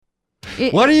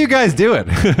What are you guys doing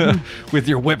with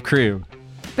your whipped cream?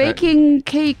 Baking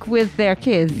cake with their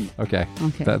kids. Okay.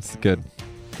 That's good.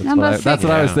 That's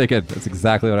what I was thinking. That's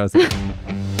exactly what I was thinking.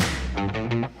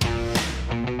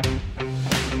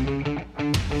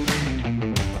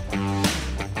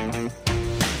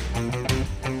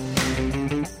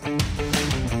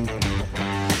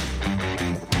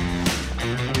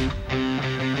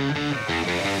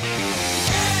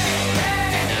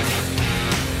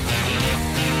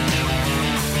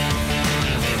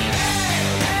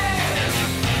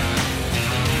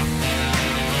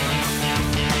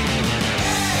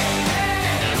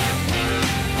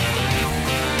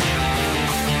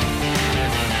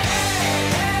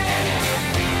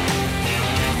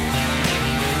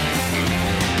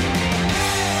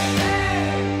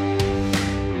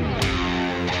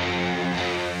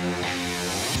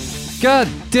 God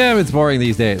damn, it's boring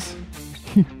these days.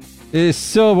 It is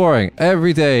so boring.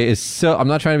 Every day is so... I'm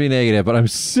not trying to be negative, but I'm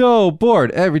so bored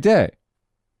every day.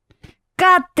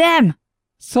 God damn.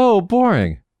 So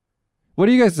boring. What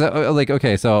do you guys... like,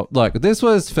 okay, so look, this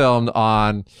was filmed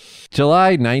on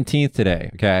July 19th today,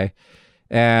 okay?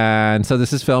 And so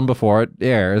this is filmed before it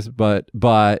airs, but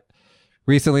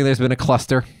recently there's been a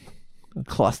cluster.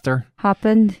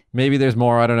 Happened. Maybe there's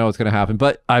more. I don't know what's going to happen,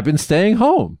 but I've been staying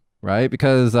home. Right?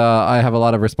 Because I have a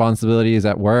lot of responsibilities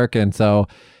at work. And so,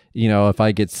 if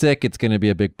I get sick, it's going to be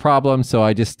a big problem. So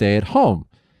I just stay at home.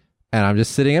 And I'm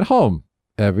just sitting at home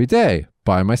every day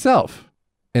by myself.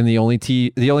 And the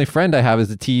only friend I have is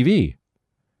the TV.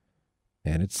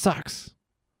 And it sucks.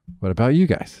 What about you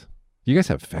guys? You guys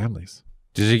have families.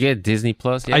 Did you get Disney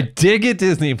Plus yet? I did get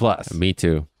Disney Plus. Me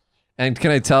too. And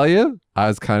can I tell you, I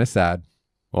was kind of sad.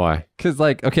 Why? Because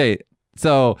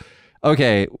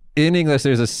in English,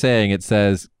 there's a saying. It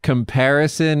says,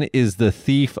 comparison is the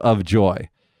thief of joy.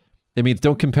 It means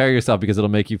don't compare yourself because it'll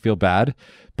make you feel bad.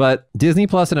 But Disney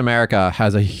Plus in America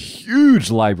has a huge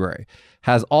library,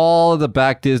 has all of the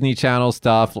back Disney Channel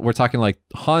stuff. We're talking like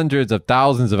hundreds of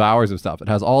thousands of hours of stuff. It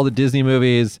has all the Disney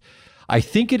movies. I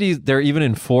think they're even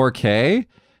in 4K.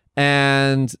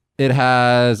 And it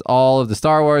has all of the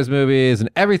Star Wars movies and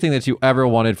everything that you ever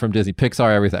wanted from Disney, Pixar,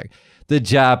 everything. The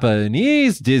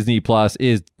Japanese Disney Plus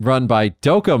is run by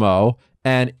Docomo.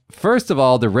 And first of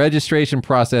all, the registration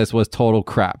process was total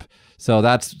crap. So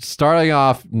that's starting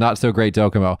off not so great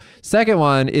Docomo. Second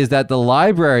one is that the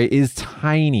library is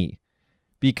tiny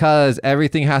because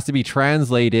everything has to be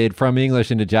translated from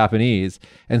English into Japanese.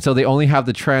 And so they only have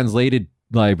the translated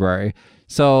library.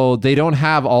 So they don't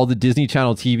have all the Disney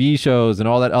Channel TV shows and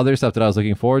all that other stuff that I was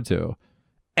looking forward to.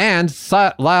 And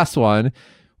last one,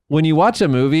 when you watch a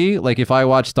movie, like if I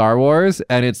watch Star Wars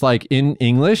and it's like in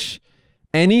English,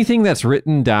 anything that's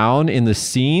written down in the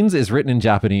scenes is written in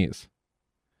Japanese.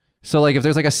 So like if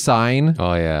there's like a sign.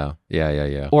 Oh, yeah.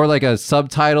 Yeah. Or like a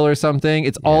subtitle or something,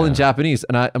 it's all in Japanese.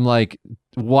 And I'm like,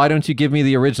 why don't you give me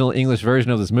the original English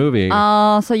version of this movie?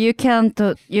 So you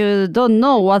don't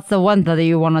know what's the one that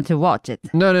you wanted to watch it.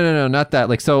 No, not that.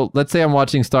 Like, so let's say I'm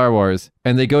watching Star Wars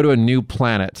and they go to a new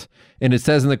planet. And it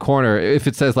says in the corner, if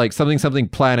it says like something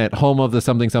planet, home of the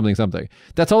something,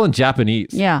 that's all in Japanese.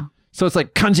 Yeah. So it's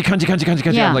like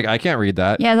kanji. Yeah. I'm like, I can't read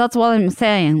that. Yeah, that's what I'm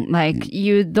saying. Like,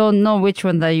 you don't know which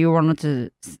one that you wanted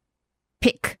to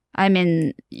pick. I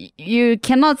mean, you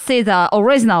cannot say the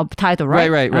original title, right?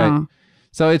 Right.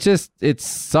 So it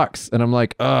sucks. And I'm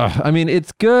like, ugh. I mean,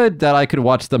 it's good that I could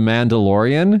watch The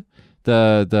Mandalorian,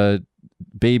 the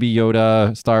Baby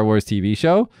Yoda Star Wars TV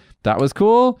show. That was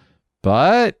cool.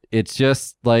 But it's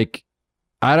just like,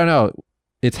 I don't know.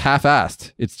 It's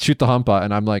half-assed. It's shoot the humpa.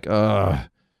 And I'm like, ugh.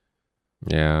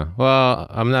 Yeah. Well,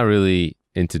 I'm not really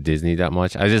into Disney that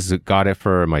much. I just got it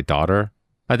for my daughter.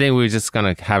 I think we're just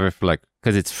going to have it for like,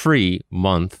 because it's free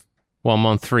month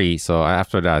free. So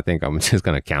after that, I think I'm just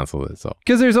going to cancel it. So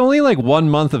because there's only like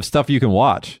 1 month of stuff you can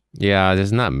watch. Yeah,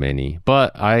 there's not many.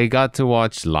 But I got to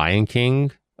watch Lion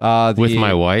King with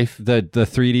my wife. The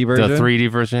 3D version? The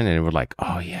 3D version. And we're like,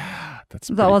 oh yeah.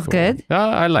 That was cool. good.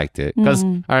 I liked it because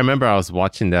I remember I was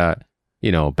watching that,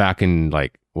 back in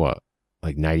like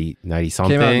 90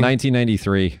 something. Came out in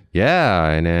 1993. Yeah,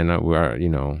 and then we're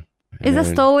Is the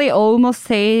story almost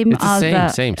same it's as the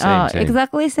same?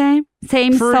 Exactly same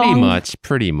song?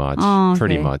 Pretty much. Oh, okay.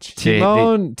 Pretty much.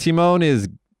 Timon is,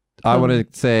 I want to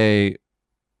say,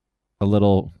 a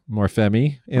little more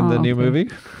femmy in the new movie.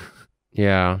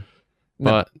 Yeah,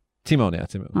 but Timon.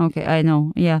 Okay, I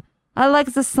know. Yeah. I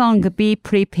like the song Be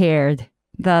Prepared,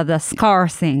 the Scar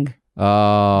thing.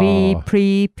 Oh. Be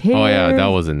prepared. Oh, yeah, that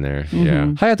was in there. Mm-hmm. Yeah.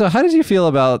 Hayato, how did you feel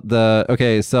about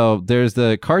so there's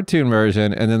the cartoon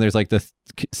version and then there's like the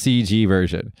CG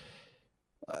version.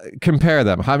 compare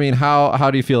them. I mean,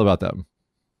 how do you feel about them?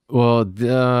 Well,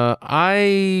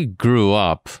 I grew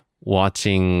up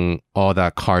watching all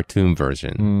that cartoon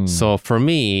version. So for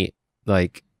me,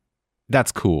 like,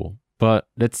 that's cool. But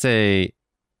let's say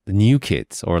the new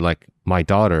kids or like my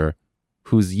daughter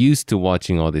who's used to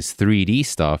watching all this 3D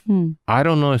stuff, I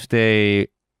don't know if they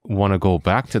want to go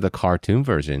back to the cartoon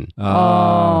version.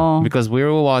 Because we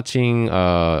were watching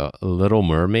Little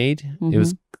Mermaid. It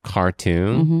was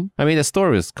cartoon. I mean, the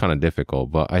story was kind of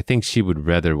difficult, but I think she would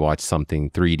rather watch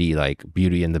something 3D like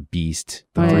Beauty and the Beast,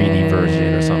 the 3D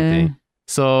version or something.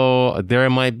 So there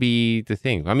might be the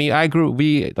thing. I mean, I grew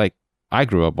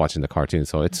up watching the cartoon,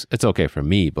 so it's okay for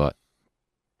me, but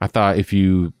I thought if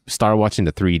you start watching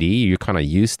the 3D, you're kind of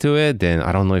used to it, then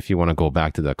I don't know if you want to go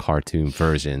back to the cartoon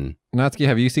version. Natsuki,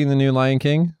 have you seen the new Lion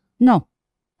King? No.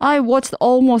 I watched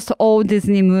almost all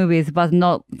Disney movies, but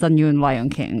not the new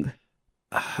Lion King.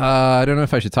 I don't know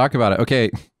if I should talk about it. Okay,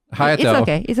 Hayato. It's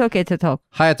okay. It's okay to talk.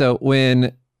 Hayato,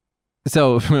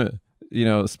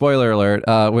 spoiler alert,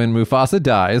 when Mufasa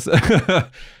dies,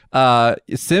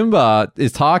 Simba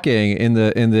is talking in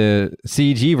the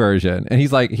CG version, and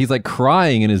he's like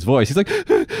crying in his voice. He's like,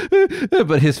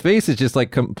 but his face is just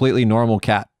like completely normal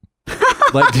cat.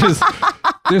 Like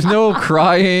there's no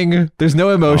crying, there's no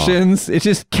emotions. It's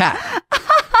just cat.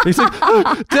 He's like,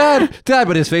 oh, dad,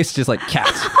 but his face is just like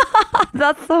cat.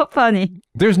 That's so funny.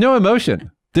 There's no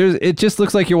emotion. It just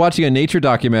looks like you're watching a nature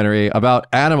documentary about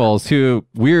animals who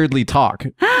weirdly talk.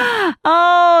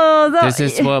 This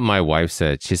is what my wife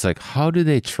said. She's like, how do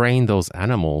they train those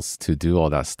animals to do all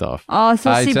that stuff? Oh,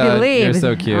 so she believes.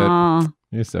 You're so cute.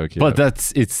 You're so cute. But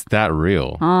it's that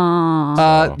real.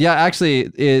 Yeah, actually,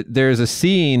 there's a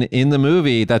scene in the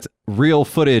movie that's real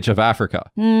footage of Africa.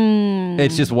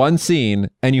 It's just one scene,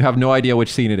 and you have no idea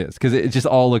which scene it is because it just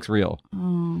all looks real.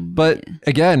 But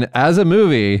again, as a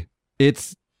movie,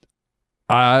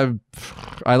 I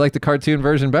like the cartoon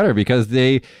version better because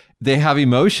they have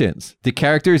emotions. The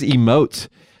characters emote.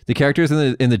 The characters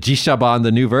in the Jishaban,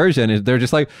 the new version, they're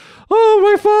just like, oh,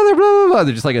 my father, blah, blah, blah.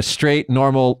 They're just like a straight,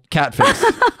 normal cat face.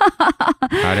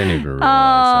 I didn't even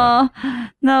realize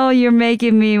that. No, you're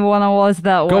making me want to watch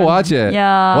that one. Go watch it.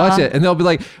 Yeah. Watch it. And they'll be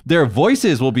like, their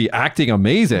voices will be acting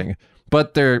amazing,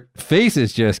 but their face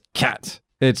is just cat.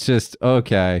 It's just,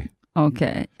 okay.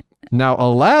 Okay. Now,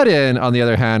 Aladdin, on the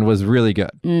other hand, was really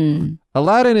good.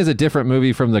 Aladdin is a different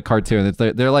movie from the cartoon.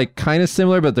 They're like kind of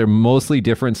similar, but they're mostly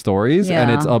different stories,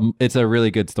 and it's a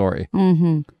really good story.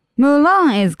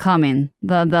 Mulan is coming,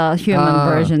 the human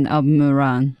version of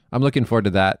Mulan. I'm looking forward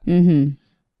to that.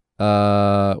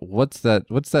 What's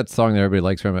that song that everybody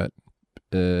likes from it?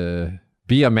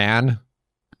 Be a Man.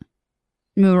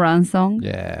 Mulan song.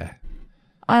 Yeah.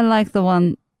 I like the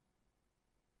one.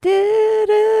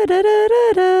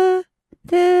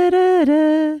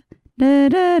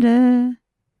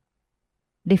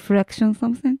 Reflection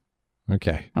something.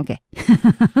 Okay.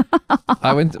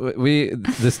 I went.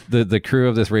 The crew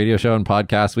of this radio show and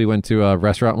podcast. We went to a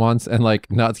restaurant once, and like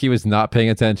Natsuki was not paying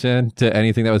attention to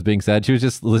anything that was being said. She was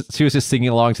just singing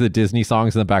along to the Disney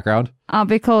songs in the background.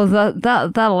 Because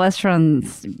that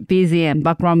restaurant's BGM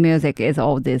background music is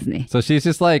all Disney. So she's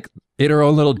just like in her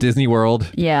own little Disney world.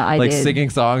 Yeah, I like did. Singing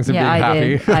songs and being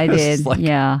happy. I did. Like,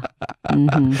 yeah.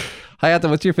 Hayato,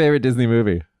 what's your favorite Disney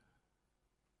movie?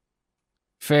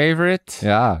 Favorite?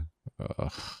 Yeah.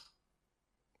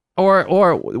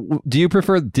 Or do you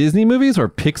prefer Disney movies or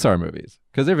Pixar movies?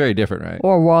 Because they're very different, right?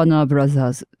 Or Warner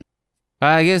Brothers.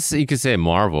 I guess you could say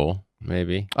Marvel,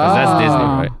 maybe. 'Cause that's Disney,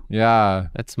 right? Yeah.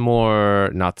 That's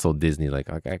more not so Disney.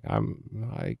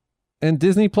 And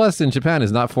Disney Plus in Japan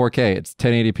is not 4K. It's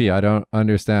 1080p. I don't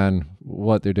understand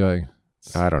what they're doing.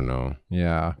 I don't know.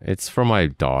 Yeah. It's for my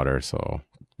daughter, so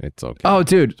it's okay. Oh,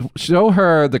 dude, show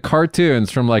her the cartoons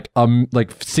from like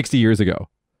 60 years ago.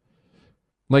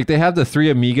 Like they have the Three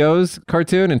Amigos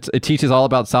cartoon, and it teaches all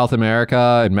about South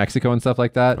America and Mexico and stuff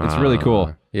like that. It's really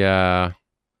cool. Yeah.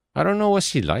 I don't know what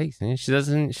she likes.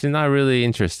 She's not really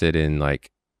interested in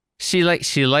she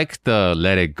liked the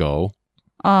Let It Go.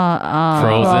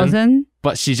 Frozen.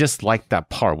 But she just liked that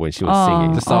part when she was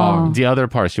singing the song. The other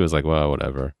part, she was like, well,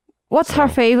 whatever. What's her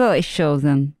favorite show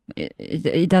then?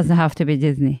 It doesn't have to be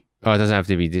Disney. Oh, it doesn't have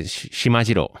to be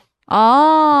Shimajiro.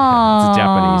 Oh. It's a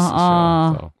Japanese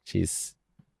show. So she's...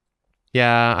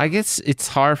 Yeah, I guess it's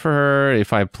hard for her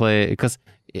if I play... Because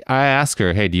I ask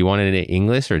her, hey, do you want it in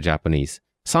English or Japanese?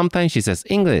 Sometimes she says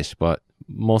English, but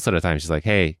most of the time she's like,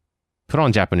 hey, put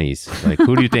on Japanese. Like,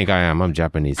 who do you think I am? I'm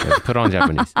Japanese. Like, put on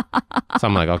Japanese. So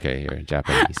I'm like, okay, here,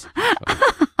 Japanese.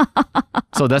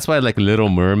 So that's why like Little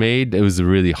Mermaid, it was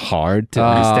really hard to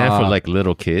understand for like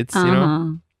little kids, you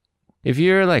know? If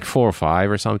you're like 4 or 5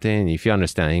 or something, if you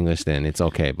understand English, then it's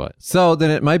okay. But So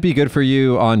then it might be good for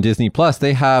you on Disney Plus.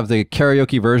 They have the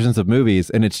karaoke versions of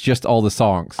movies, and it's just all the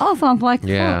songs. Oh, sounds like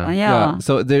Yeah. fun. Yeah.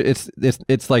 So there,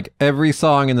 it's like every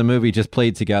song in the movie just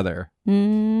played together.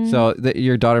 So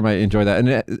your daughter might enjoy that, and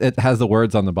it has the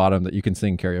words on the bottom that you can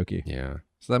sing karaoke. yeah,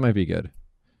 So that might be good.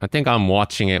 I think I'm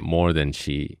watching it more than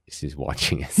she's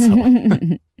watching it.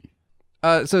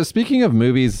 So So speaking of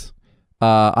movies,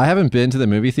 I haven't been to the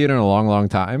movie theater in a long, long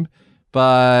time.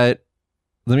 But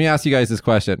let me ask you guys this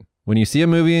question: when you see a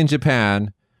movie in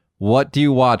Japan, what do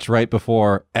you watch right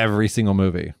before every single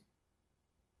movie?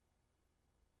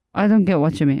 I don't get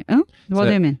what you mean. Huh? What So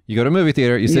do you mean? You go to a movie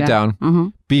theater, you sit Yeah. down. Uh-huh.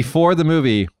 Before the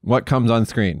movie, what comes on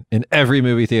screen in every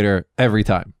movie theater every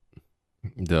time?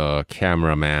 the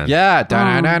cameraman. Yeah.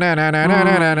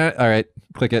 All right,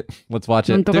 click it. Let's watch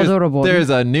it. There's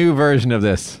a new version of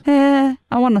this. I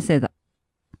want to say that.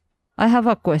 I have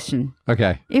a question.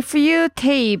 Okay. If you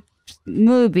tape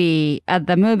movie at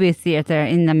the movie theater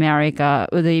in America,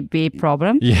 would it be a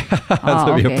problem? Yeah, that's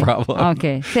would be a problem.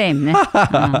 Okay, same.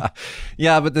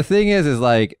 Yeah, but the thing is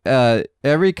like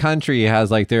every country has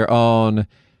like their own.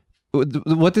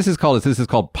 What this is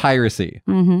called piracy.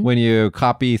 Mm-hmm. When you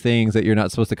copy things that you're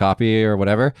not supposed to copy or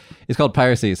whatever, it's called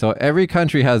piracy. So every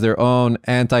country has their own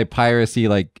anti-piracy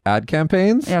like ad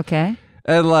campaigns. Okay.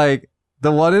 And like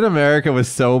the one in America was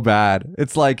so bad.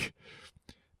 It's like,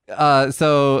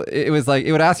 so it was like,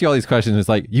 it would ask you all these questions. It's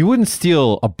like, you wouldn't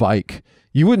steal a bike.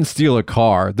 You wouldn't steal a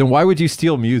car. Then why would you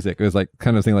steal music? It was like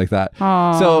kind of thing like that.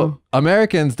 Oh. So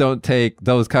Americans don't take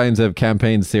those kinds of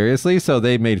campaigns seriously. So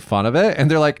they made fun of it. And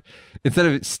they're like, instead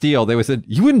of steal, they would say,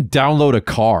 you wouldn't download a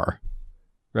car.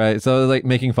 Right. So it was like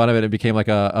making fun of it. It became like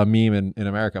a meme in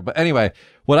America. But anyway,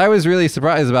 what I was really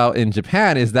surprised about in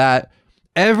Japan is that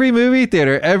every movie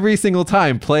theater, every single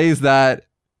time plays that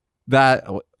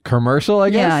commercial, I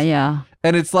guess. Yeah.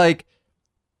 And it's like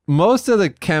most of the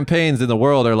campaigns in the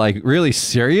world are like really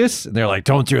serious. And they're like,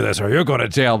 don't do this or you're going to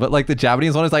jail. But like the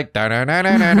Japanese one is like, and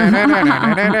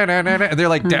they're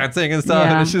like dancing and stuff.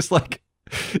 Yeah. And it's just like,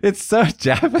 it's so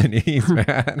Japanese,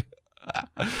 man.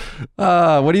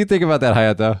 What do you think about that,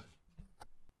 Hayato?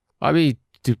 I mean,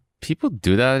 do people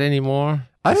do that anymore?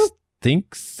 I don't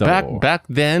think so. Back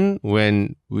then,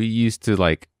 when we used to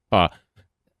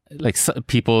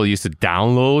people used to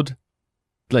download,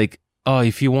 like, oh,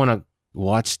 if you want to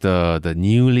watch the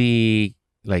newly,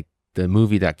 like the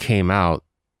movie that came out,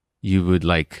 you would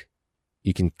like,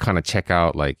 you can kind of check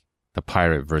out like the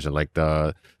pirate version, like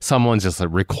someone's just like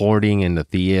recording in the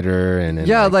theater, and then,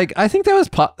 yeah, like I think that was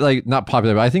not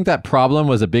popular, but I think that problem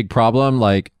was a big problem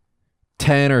like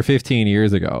 10 or 15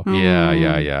 years ago.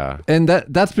 yeah. And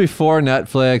that's before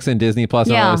Netflix and Disney Plus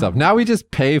and all Yeah. that stuff. Now we just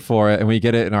pay for it and we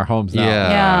get it in our homes now.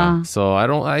 Yeah. So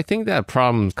I think that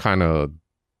problem kind of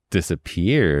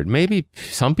disappeared. Maybe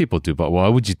some people do, but why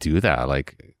would you do that?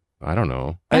 Like, I don't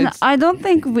know. And I don't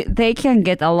think they can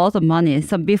get a lot of money.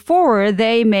 So before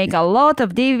they make a lot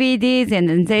of DVDs and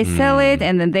then they sell it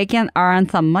and then they can earn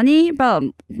some money. But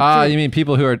You mean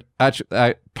people who are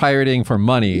pirating for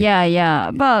money?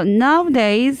 yeah. But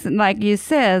nowadays, like you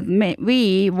said,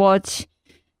 we watch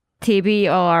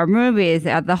TV or movies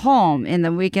at the home and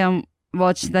then we can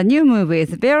watch the new movies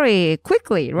very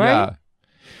quickly, right? Yeah.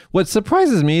 What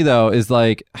surprises me though is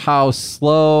like how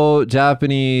slow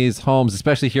Japanese homes,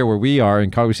 especially here where we are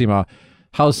in Kagoshima,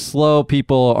 how slow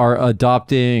people are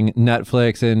adopting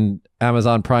Netflix and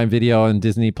Amazon Prime Video and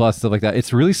Disney Plus, stuff like that.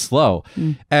 It's really slow.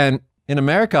 And in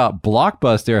America,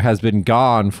 Blockbuster has been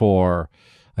gone for,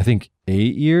 I think,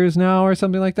 8 years now or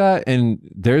something like that. And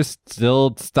there's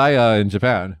still Tsutaya in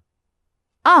Japan.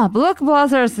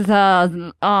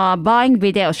 Blockbuster's buying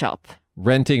video shop.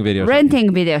 Renting video.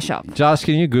 Renting video shop. Josh,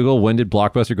 can you Google when did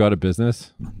Blockbuster go out of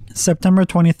business? September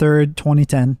 23rd,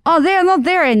 2010. Oh, they're not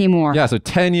there anymore. Yeah, so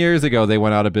 10 years ago they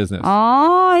went out of business.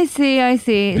 Oh, I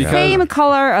see. Because- Same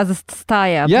color as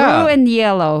Tsutaya, Yeah. blue and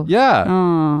yellow. Yeah.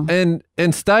 Oh. And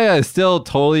Tsutaya is still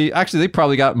totally, actually they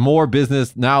probably got more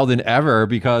business now than ever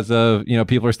because of,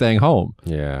 people are staying home.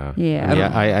 Yeah.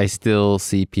 Yeah. I still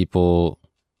see people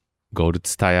go to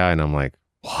Tsutaya and I'm like,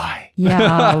 why?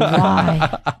 Yeah,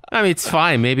 why? I mean, it's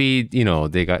fine. Maybe,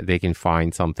 they can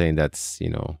find something that's,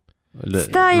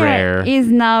 Tsutaya rare. is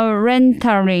now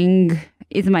renting.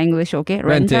 Is my English okay?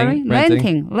 Renting.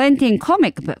 Renting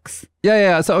comic books.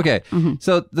 Yeah. So, okay.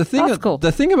 So the thing, That's cool.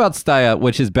 the thing about Tsutaya,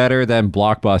 which is better than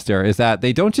Blockbuster, is that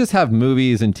they don't just have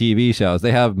movies and TV shows.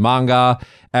 They have manga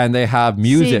and they have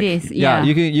music. CDs, yeah.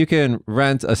 You can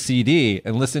rent a CD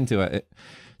and listen to it.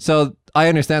 So I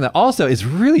understand that. Also, it's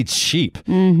really cheap.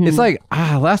 It's like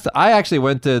I actually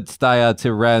went to Tsutaya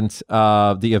to rent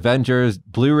the Avengers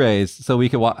Blu-rays so we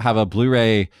could have a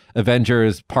Blu-ray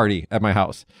Avengers party at my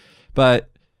house. But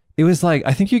it was like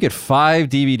I think you get 5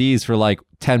 DVDs for like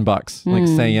 $10, like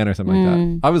 10 yen or something like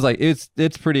that. I was like,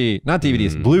 it's pretty, not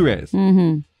DVDs, Blu-rays.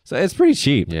 So it's pretty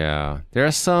cheap. Yeah, there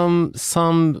are some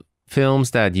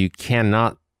films that you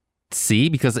cannot see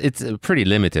because it's pretty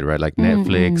limited, right? Like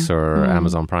Netflix or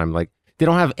Amazon Prime, like they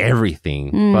don't have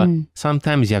everything. But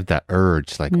sometimes you have that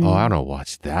urge, like, oh, I don't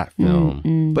watch that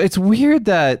film. But it's weird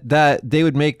that they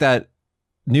would make that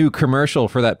new commercial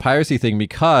for that piracy thing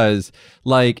because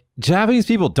like Japanese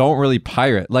people don't really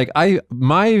pirate. Like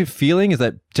my feeling is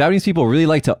that Japanese people really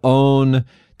like to own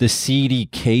the CD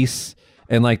case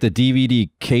and like the DVD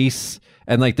case,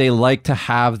 and like they like to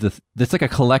have it's like a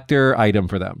collector item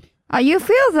for them. You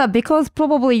feel that because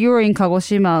probably you're in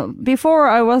Kagoshima. Before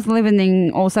I was living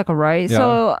in Osaka, right? Yeah.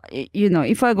 So,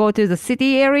 if I go to the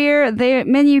city area,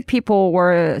 many people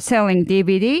were selling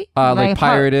DVD. Like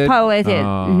pirated? Pirated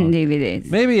DVDs.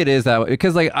 Maybe it is that way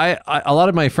because like I a lot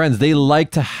of my friends, they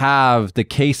like to have the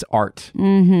case art.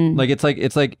 Like it's like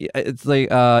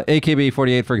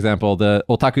AKB48, for example, the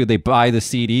otaku, they buy the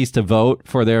CDs to vote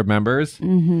for their members.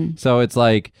 So it's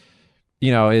like,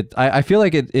 I feel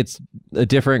like it's a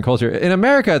different culture. In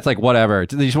America, it's like whatever.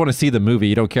 They just want to see the movie.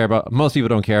 You don't care about, most people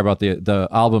don't care about the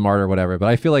album art or whatever. But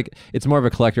I feel like it's more of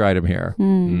a collector item here.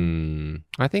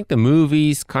 I think the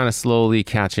movies kind of slowly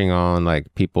catching on,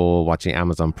 like people watching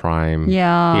Amazon Prime here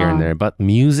and there. But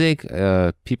music,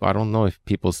 people, I don't know if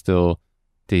people still,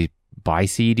 they buy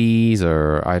CDs,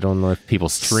 or I don't know if people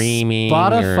streaming.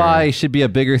 Spotify should be a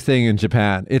bigger thing in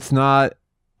Japan. It's not.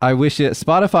 I wish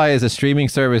Spotify is a streaming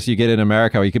service you get in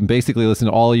America where you can basically listen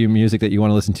to all your music that you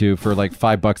want to listen to for like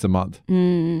 $5 a month.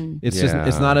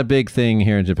 It's not a big thing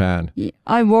here in Japan.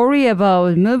 I worry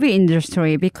about movie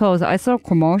industry because I saw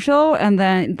commercial, and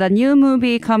then the new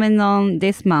movie coming on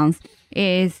this month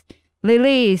is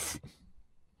released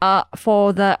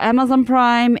for the Amazon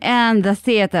Prime and the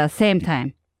theater same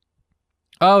time.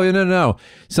 Oh, no.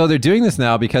 So they're doing this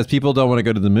now because people don't want to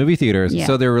go to the movie theaters. Yeah.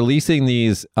 So they're releasing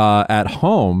these at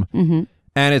home.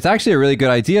 And it's actually a really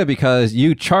good idea because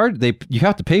you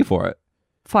have to pay for it.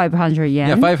 500 yen.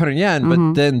 Yeah, 500 yen.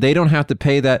 But then they don't have to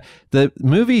pay that. The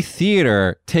movie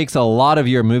theater takes a lot of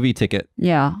your movie ticket.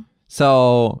 Yeah.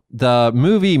 So the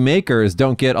movie makers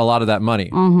don't get a lot of that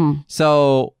money.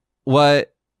 So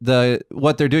what they're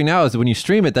doing now is when you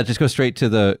stream it, that just goes straight to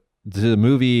the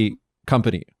movie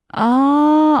company.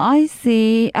 I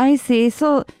see.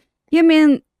 So you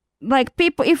mean like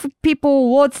if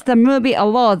people watch the movie a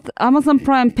lot, Amazon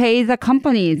Prime pays the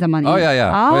company the money? Oh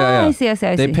yeah. I see.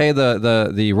 They pay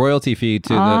the royalty fee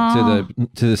to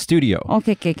the studio.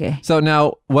 Okay. So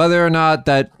now whether or not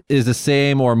that is the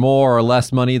same or more or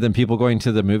less money than people going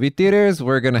to the movie theaters,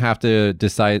 we're gonna have to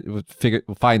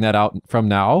find that out from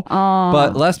now.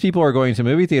 But less people are going to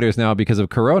movie theaters now because of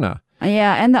Corona.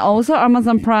 Yeah, and also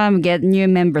Amazon Prime get new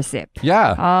membership.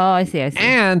 Yeah. Oh, I see.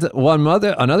 And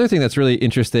another thing that's really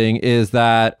interesting is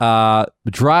that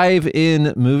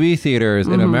drive-in movie theaters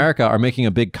in America are making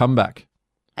a big comeback.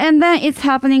 And then it's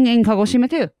happening in Kagoshima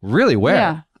too. Really? Where?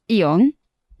 Yeah, Ion.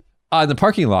 In the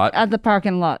parking lot. At the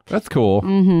parking lot. That's cool.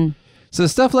 So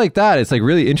stuff like that, it's like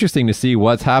really interesting to see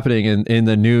what's happening in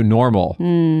the new normal.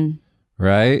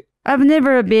 Right? I've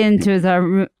never been to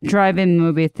the drive-in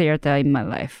movie theater in my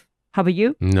life. How about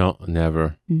you? No,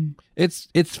 never.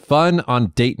 It's fun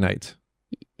on date night.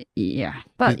 Yeah,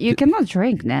 but you cannot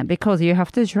drink now because you have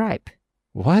to drive.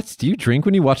 What? Do you drink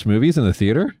when you watch movies in the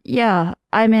theater? Yeah,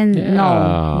 I mean,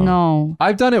 no.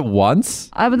 I've done it once.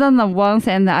 I've done that once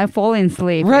and I fall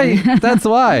asleep. Right, that's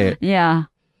why. Yeah.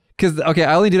 Because,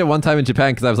 I only did it one time in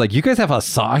Japan because I was like, you guys have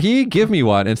Asahi? Give me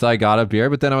one. And so I got a beer,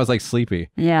 but then I was like sleepy.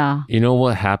 Yeah. You know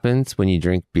what happens when you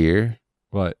drink beer?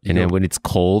 What? And then when it's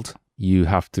cold, you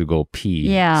have to go pee.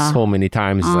 Yeah. So many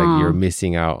times, it's like you're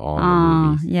missing out on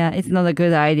the movies. Yeah, it's not a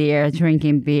good idea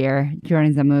drinking beer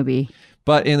during the movie.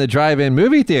 But in the drive-in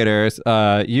movie theaters,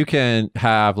 you can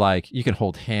have you can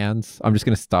hold hands. I'm just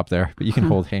going to stop there, but you can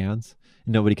hold hands.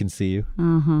 Nobody can see you.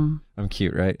 I'm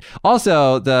cute, right?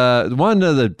 Also, one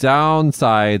of the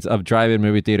downsides of drive-in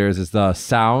movie theaters is the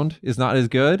sound is not as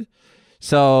good.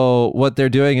 So what they're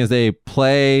doing is they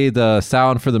play the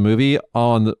sound for the movie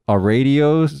on a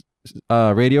radio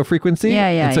frequency.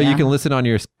 Yeah. So you can listen on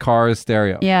your car's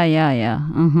stereo. Yeah.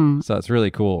 So it's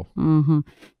really cool.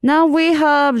 Now we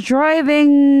have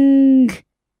driving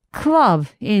club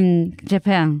in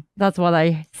Japan. That's what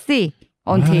I see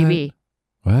on TV.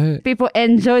 What? People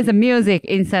enjoy the music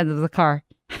inside of the car.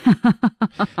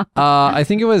 I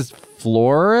think it was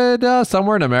Florida,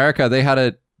 somewhere in America. They had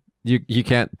a you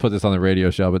can't put this on the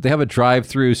radio show, but they have a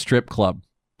drive-through strip club.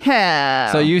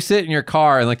 So you sit in your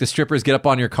car and like the strippers get up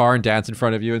on your car and dance in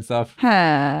front of you and stuff.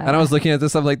 And I was looking at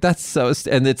this, I'm like, that's so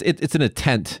and it's in a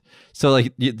tent. So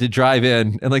like you drive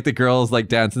in and like the girls like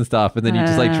dance and stuff, and then you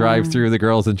just like drive through the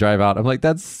girls and drive out. I'm like,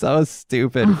 that's so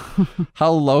stupid.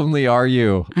 How lonely are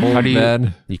you, old How do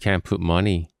man? you can't put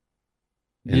money.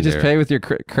 You just pay with your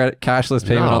credit cashless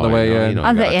payment on the way in.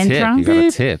 On the entrance? You got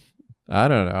a tip. I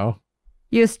don't know.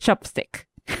 Use chopstick.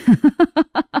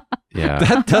 Yeah.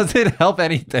 That doesn't help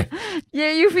anything. Yeah,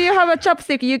 if you have a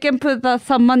chopstick, you can put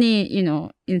some money,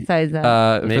 inside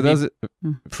that. For Maybe those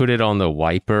put it on the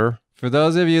wiper. For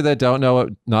those of you that don't know what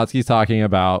Natsuki's talking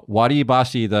about,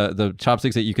 waribashi, the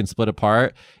chopsticks that you can split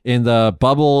apart, in the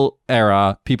bubble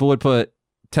era, people would put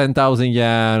 10,000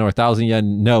 yen or 1,000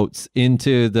 yen notes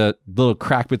into the little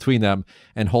crack between them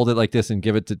and hold it like this and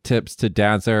give it to tips to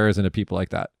dancers and to people like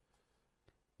that.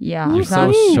 Yeah. You're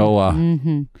so Showa.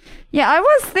 Mm-hmm. Yeah, I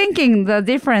was thinking the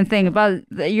different thing, but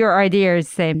your idea is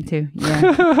same too.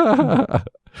 Yeah.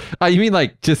 You mean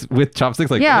like just with chopsticks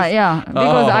like yeah, this? yeah.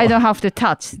 Because Oh. I don't have to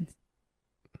touch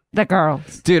the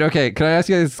girls. Dude, okay, can I ask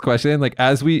you guys this question? Like,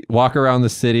 as we walk around the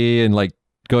city and like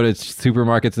go to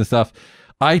supermarkets and stuff,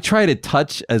 I try to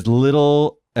touch as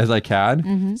little as I can.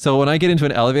 Mm-hmm. So when I get into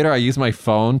an elevator, I use my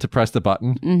phone to press the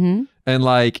button. Mm-hmm. And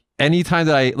like anytime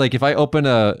that if I open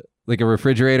a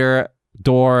refrigerator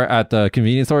door at the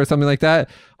convenience store or something like that,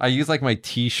 I use like my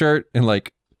t-shirt and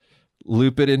like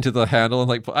loop it into the handle and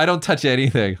like, I don't touch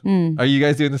anything. Mm. Are you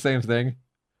guys doing the same thing?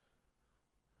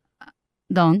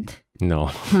 Don't.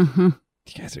 No. You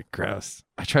guys are gross.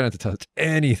 I try not to touch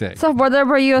anything. So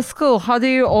whatever your school, how do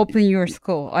you open your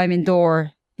school? I mean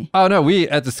door. Oh no, we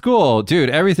at the school, dude,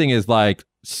 everything is like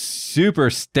super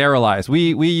sterilized.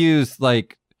 We use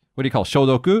like, what do you call it?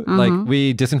 Shodoku? Like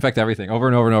we disinfect everything over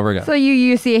and over and over again. So you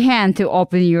use your hand to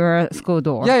open your school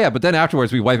door. Yeah, but then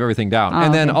afterwards we wipe everything down.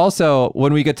 And then okay. also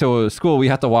when we get to school, we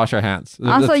have to wash our hands.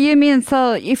 So you mean,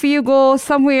 so if you go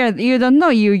somewhere you don't know,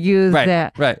 you use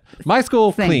that. Right. My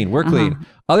school, thing. clean. We're clean.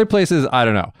 Other places, I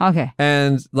don't know. Okay.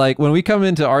 And like when we come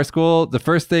into our school, the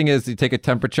first thing is you take a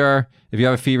temperature. If you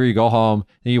have a fever, you go home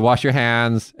and you wash your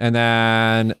hands. And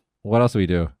then what else do we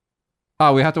do?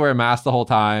 Oh, we have to wear a mask the whole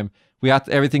time.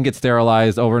 Everything gets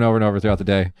sterilized over and over and over throughout the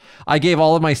day. I gave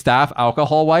all of my staff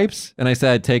alcohol wipes and I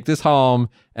said, take this home.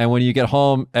 And when you get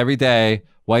home every day,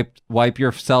 wipe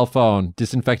your cell phone,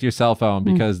 disinfect your cell phone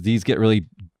because these get really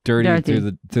dirty.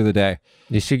 through the day.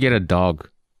 You should get a dog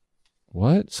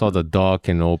What? so the dog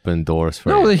can open doors for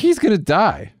No, you. he's going to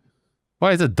die.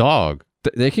 Why is a dog?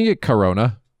 They can get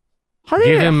corona. How do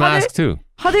Give you, him how do- mask too.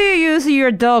 How do you use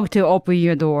your dog to open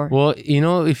your door? Well,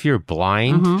 if you're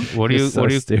blind, what do You're you so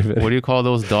stupid. what do you call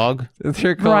those dog?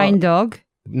 They're called- Blind dog.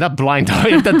 Not blind dog.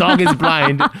 If the dog is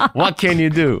blind, what can you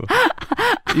do?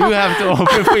 You have to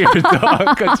open for your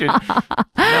dog.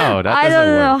 No, that I doesn't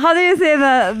don't know. work. How do you say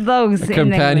the dogs? in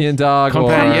companion English? dog.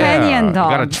 Companion You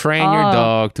dog. gotta train your Oh,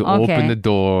 dog to okay. open the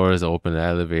doors, open the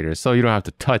elevators, so you don't have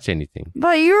to touch anything.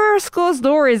 But your school's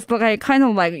door is like kind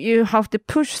of like you have to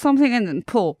push something and then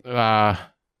pull.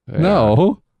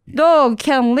 No. Dog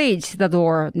can reach the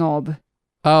door knob.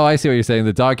 Oh, I see what you're saying.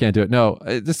 The dog can't do it. No,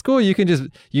 at the school you can just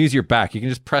use your back. You can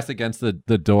just press against the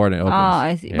door and it opens. Ah,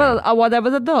 I see. Yeah. But what about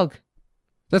the dog?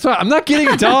 That's why I'm not getting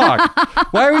a dog.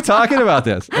 Why are we talking about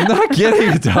this? I'm not getting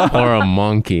a dog. Or a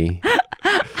monkey.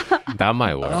 That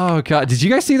might work. Oh god, did you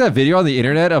guys see that video on the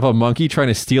internet of a monkey trying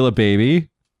to steal a baby?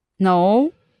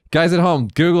 No. Guys at home,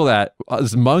 Google that.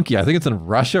 This monkey, I think it's in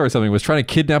Russia or something, was trying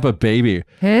to kidnap a baby.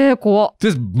 怖っ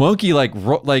This monkey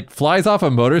like flies off a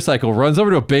motorcycle, runs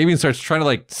over to a baby and starts trying to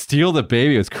like steal the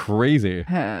baby. It's crazy.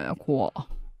 怖っ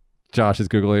Josh is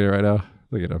Googling it right now.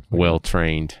 Look at him. Well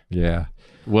trained. Yeah.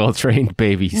 Well trained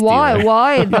baby stealer.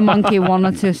 Why the monkey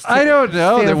wanted to steal? I don't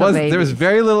know. steal There was the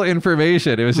very little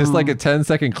information. It was just like a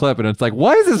 10-second clip, and it's like,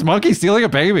 why is this monkey stealing a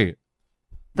baby?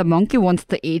 The monkey wants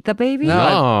to eat the baby?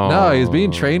 No, he's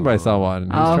being trained by someone.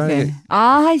 He's Oh, trying to okay. get-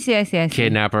 I see.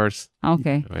 Kidnappers.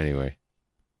 Okay. Anyway.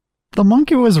 The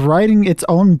monkey was riding its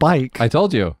own bike. I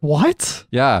told you. What?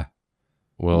 Yeah,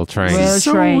 Well trained. Well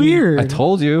so trained. weird. I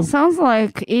told you. Sounds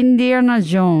like Indiana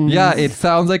Jones. Yeah, it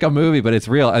sounds like a movie, but it's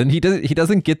real. And he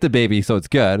doesn't get the baby, so it's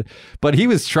good. But he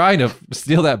was trying to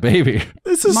steal that baby.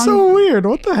 This is so weird.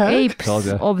 What the heck? Apes Told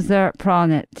ya. of the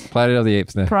planet. Planet of the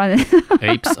Apes. Now. Planet.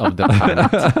 Apes of the planet.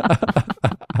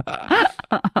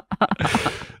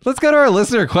 Let's go to our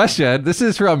listener question. This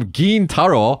is from Gin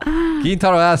Taro. Gin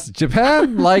Taro asks,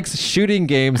 Japan likes shooting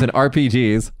games and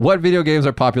RPGs. What video games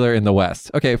are popular in the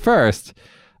West? Okay, first,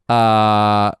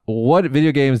 What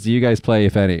video games do you guys play,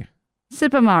 if any?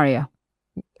 Super Mario.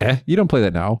 You don't play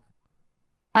that now.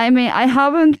 I mean, I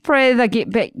haven't played the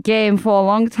game for a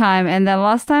long time, and the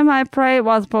last time I played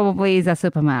was probably the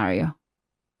Super Mario.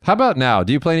 How about now?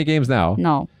 Do you play any games now?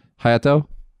 No. Hayato?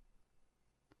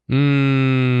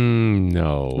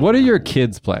 No. What do your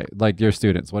kids play? Like your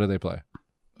students, what do they play?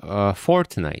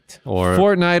 Fortnite or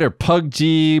Fortnite or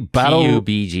PUBG, Battle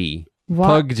PUBG.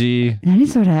 What? PUBG. 何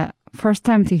それ? First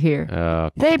time to hear.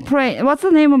 They play. What's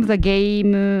the name of the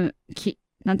game?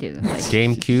 なんていうの?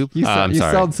 GameCube. You I'm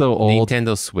sorry. sound so old.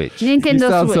 Nintendo Switch. You Nintendo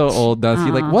sound Switch. so old, Dusty.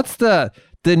 Like, Uh-huh. what's the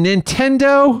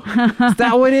Nintendo? Is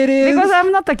that what it is? Because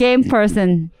I'm not a game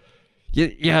person.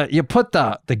 You put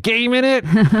the game in it?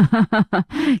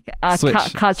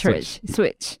 Switch. Cartridge.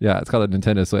 Switch. Yeah, it's called a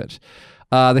Nintendo Switch.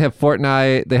 They have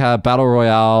Fortnite. They have Battle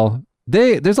Royale.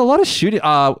 There's a lot of shooting.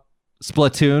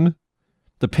 Splatoon,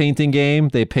 the painting game.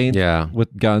 They paint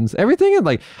with guns. Everything. And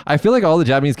like, I feel like all the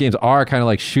Japanese games are kind of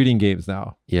like shooting games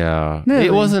now. Yeah. Really?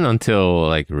 It wasn't until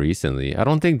like recently. I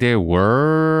don't think there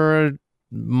were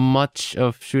much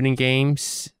of shooting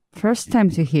games. First time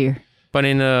to hear. But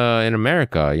in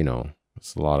America, you know,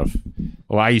 it's a lot of.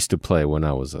 Well, I used to play when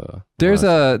I was There's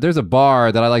a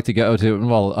bar that I like to go to.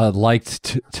 Well,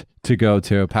 liked to go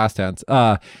to, past tense.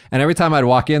 And every time I'd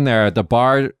walk in there, the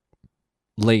bar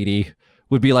lady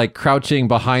would be like crouching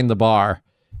behind the bar,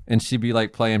 and she'd be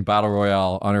like playing Battle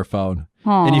Royale on her phone,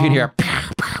 and you can hear.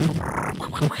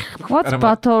 What's And I'm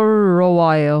Battle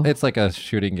Royale? It's like a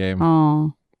shooting game.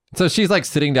 Oh. So she's like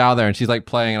sitting down there and she's like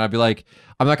playing, and I'd be like,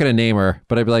 I'm not gonna name her,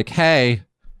 but I'd be like, hey,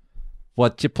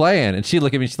 what you playing? And she'd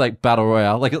look at me, she's like, Battle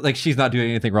Royale. Like she's not doing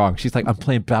anything wrong. She's like, I'm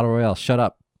playing Battle Royale. Shut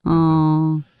up.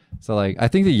 Oh. So like, I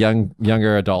think the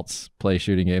younger adults play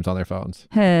shooting games on their phones.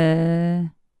 Hey.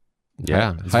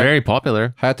 Yeah, it's very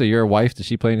popular. Hayato, your wife, does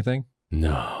she play anything?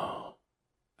 No.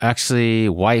 Actually,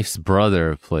 wife's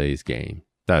brother plays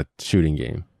that shooting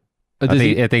game. I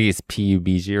think it's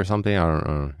PUBG or something. I don't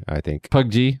know. I think.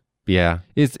 PUBG? Yeah.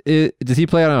 Does he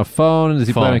play it on a phone? Does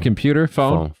he play on a computer?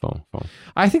 Phone? Phone.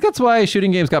 I think that's why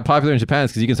shooting games got popular in Japan,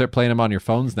 because you can start playing them on your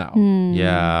phones now.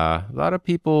 Yeah. A lot of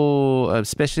people,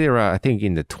 especially around, I think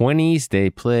in the 20s, they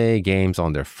play games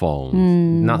on their phones.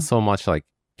 Not so much like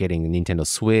getting a Nintendo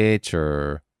Switch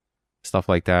or stuff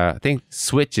like that. I think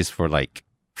Switch is for like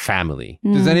family.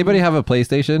 Does anybody have a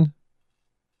PlayStation?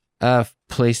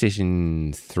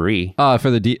 PlayStation 3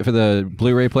 For the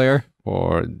Blu-ray player?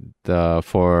 or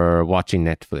for watching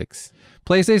Netflix.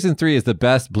 PlayStation 3 is the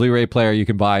best Blu-ray player you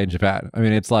can buy in Japan. I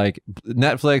mean, it's like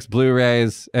Netflix,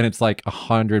 Blu-rays, and it's like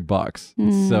 $100.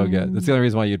 It's so good. That's the only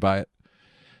reason why you'd buy it.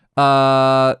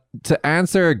 To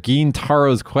answer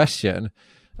Gintaro's question,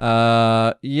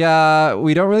 yeah,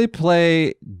 we don't really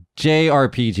play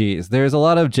JRPGs. There's a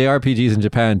lot of JRPGs in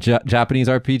Japan, Japanese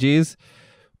RPGs.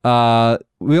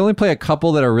 We only play a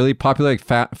couple that are really popular,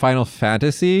 like Final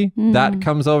Fantasy. That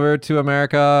comes over to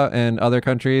America and other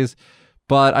countries.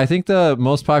 But I think the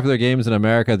most popular games in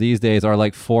America these days are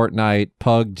like Fortnite,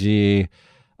 PUBG,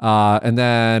 and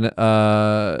then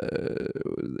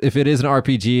if it is an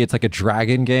RPG, it's like a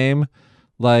dragon game,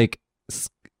 like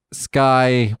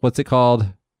what's it called?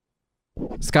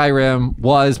 Skyrim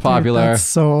was popular. Dude, that's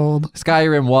so old.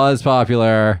 Skyrim was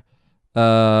popular.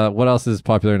 What else is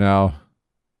popular now?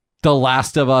 The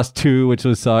Last of Us 2, which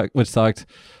sucked.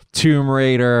 Tomb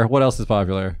Raider. What else is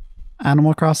popular?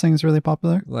 Animal Crossing is really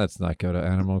popular. Let's not go to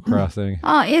Animal Crossing.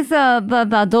 It's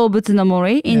the 動物の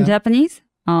森 in Japanese.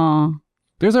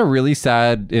 There's a really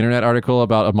sad internet article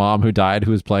about a mom who died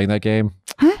who was playing that game.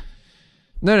 Huh?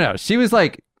 No. She was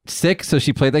like sick, so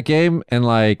she played that game, and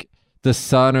like the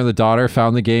son or the daughter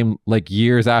found the game like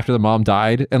years after the mom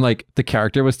died, and like the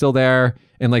character was still there,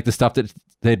 and like the stuff that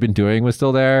they'd been doing was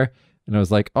still there. And I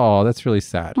was like, oh, that's really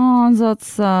sad. Oh, that's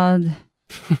sad.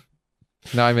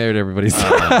 Now I made everybody's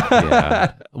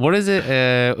Yeah. What is it?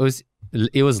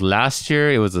 It was last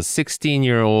year. It was a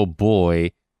 16-year-old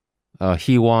boy.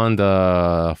 He won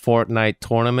the Fortnite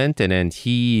tournament, and then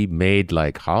he made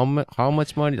like how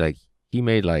much money? Like he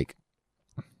made like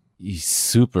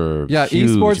super huge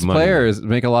esports money. players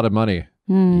make a lot of money.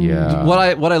 Yeah.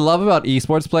 What I love about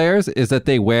esports players is that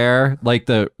they wear like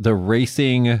the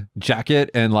racing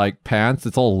jacket and like pants.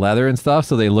 It's all leather and stuff,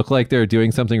 so they look like they're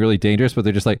doing something really dangerous, but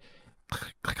they're just like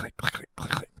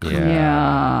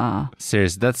Yeah.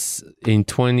 Serious. That's in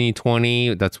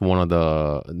 2020. That's one of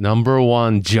the number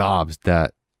one jobs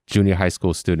that junior high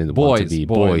school students want to be.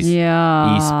 Boys.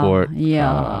 Yeah. Esport.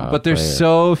 Yeah. but there's player.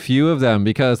 so few of them,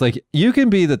 because like you can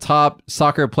be the top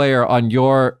soccer player on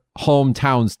your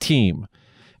hometown's team,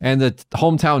 and the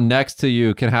hometown next to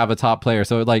you can have a top player.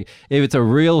 So like if it's a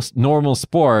real normal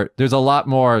sport, there's a lot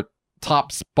more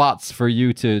top spots for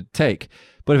you to take.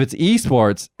 But if it's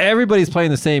esports, everybody's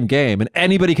playing the same game and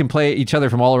anybody can play each other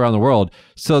from all around the world.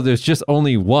 So there's just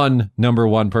only one number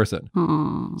one person.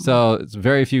 Oh. So it's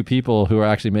very few people who are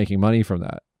actually making money from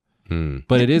that.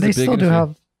 But it is They a big still do industry.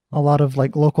 have a lot of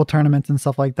like local tournaments and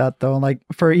stuff like that, though. Like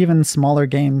for even smaller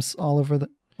games all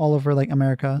over like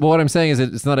America. Well, what I'm saying is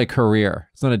it's not a career.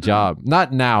 It's not a job.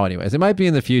 Not now anyways. It might be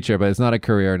in the future, but it's not a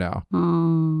career now.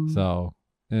 Oh. So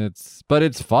it's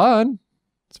fun.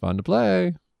 It's fun to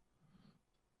play.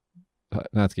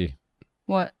 Natsuki,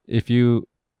 What? if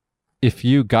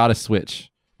you got a Switch,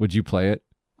 would you play it?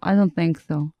 I don't think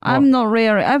so. I'm not really.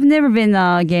 I've never been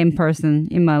a game person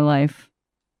in my life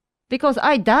because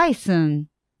I die soon.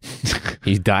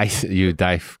 You die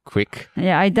quick.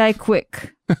 Yeah, I die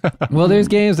quick. Well, there's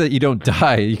games that you don't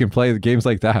die. You can play games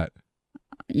like that.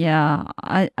 Yeah,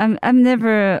 I've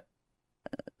never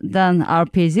done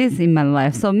RPGs in my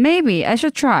life, so maybe I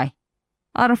should try.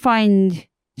 I'll find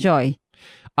joy.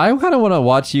 I kind of want to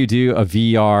watch you do a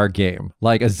VR game,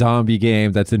 like a zombie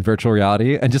game that's in virtual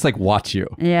reality, and just like watch you.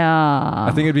 Yeah.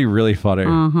 I think it'd be really funny.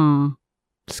 Uh-huh.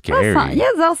 Scary.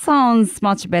 That sounds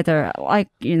much better. Like,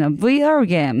 VR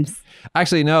games.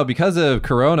 Actually, no, because of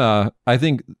Corona, I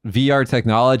think VR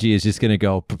technology is just going to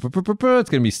go, it's going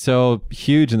to be so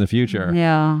huge in the future.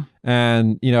 Yeah.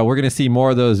 And, we're going to see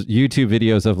more of those YouTube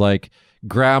videos of like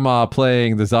grandma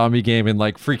playing the zombie game and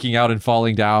like freaking out and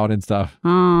falling down and stuff,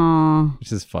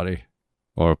 which is funny.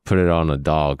 Or put it on a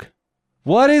dog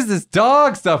What is this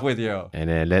dog stuff with you? and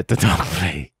then let the dog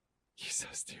play. You're so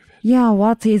stupid. Yeah,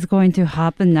 what is going to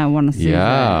happen? I want to see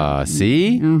Yeah,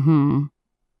 see? Mm-hmm.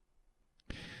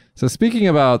 So speaking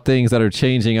about things that are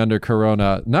changing under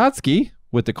Corona, Natsuki,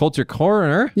 with the Culture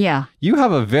Corner, Yeah. you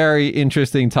have a very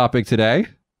interesting topic today.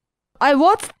 I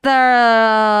watched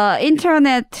the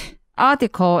internet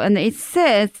article and it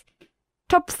says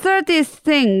top 30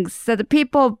 things that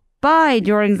people buy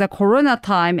during the Corona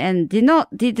time and did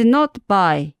not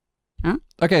buy.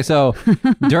 Okay, so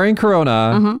during Corona,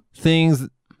 Uh-huh. things,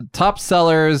 top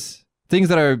sellers, things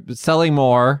that are selling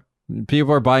more,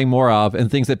 people are buying more of,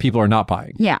 and things that people are not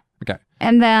buying. Yeah. Okay.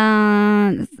 And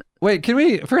then, Wait, can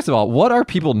we, first of all, what are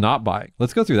people not buying?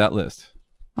 Let's go through that list.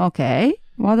 okay,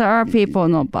 what are people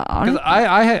not Because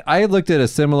buying? I looked at a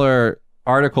similar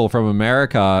article from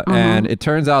America, and it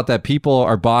turns out that people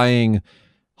are buying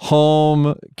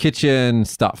home kitchen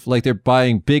stuff. Like they're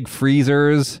buying big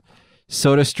freezers,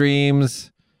 soda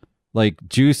streams, like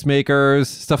juice makers,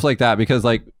 stuff like that, because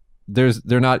like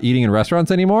they're not eating in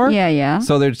restaurants anymore. Yeah.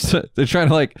 So they're trying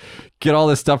to like get all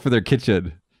this stuff for their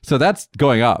kitchen. So that's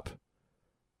going up.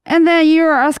 And then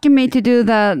you're asking me to do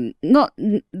not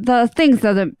the things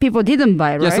that the people didn't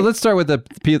buy, right? Yeah, so let's start with the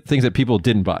things that people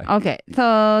didn't buy. Okay,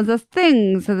 so the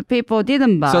things that the people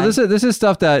didn't buy. So this is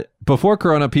stuff that before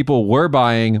Corona people were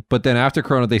buying, but then after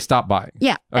Corona they stopped buying.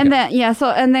 Yeah, Okay.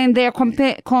 and then they're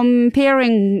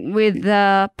comparing with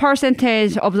the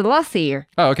percentage of the last year.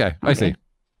 Oh, okay. I see.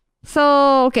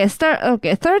 So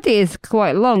 30 is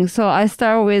quite long. So I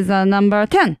start with number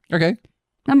 10. Okay.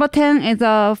 Number 10 is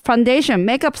foundation,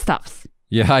 makeup stuffs.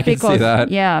 Yeah, I can see that.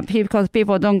 Yeah, because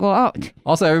people don't go out.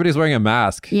 Also, everybody's wearing a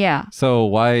mask. Yeah, So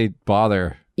why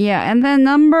bother? yeah, and then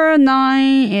number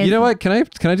 9 is. You know what? Can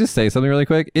I just say something really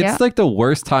quick? It's Yeah. like the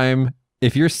worst time.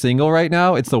 If you're single right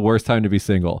now, it's the worst time to be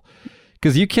single.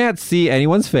 Because you can't see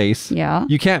anyone's face. Yeah,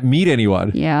 You can't meet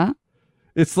anyone. yeah,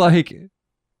 It's like...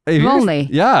 if you're- Lonely.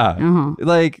 Yeah. uh-huh.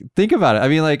 Like, think about it. I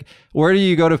mean, like, where do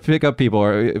you go to pick up people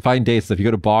or find dates? If you go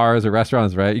to bars or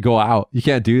restaurants, right? You go out. You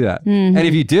can't do that. Mhm. And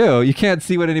if you do, you can't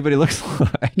see what anybody looks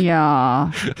like.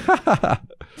 Yeah.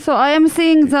 So I am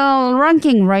seeing the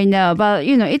ranking right now, but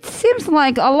it seems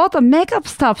like a lot of makeup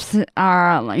stuffs are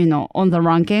on the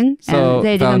ranking, So, and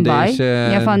they didn't buy.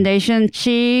 foundation. Yeah, foundation,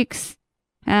 cheeks,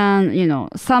 and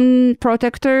sun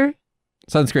protector,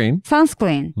 Sunscreen.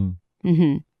 sunscreen. Hmm.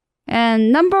 Mm-hmm.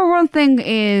 And number one thing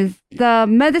is the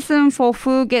medicine for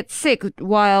who gets sick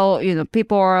while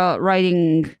people are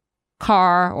riding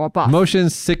car or bus. Motion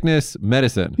sickness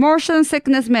medicine. Motion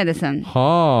sickness medicine.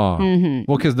 Huh. Mm-hmm.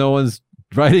 Well, because no one's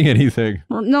writing anything.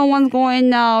 No one's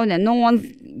going out and no one's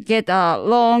get a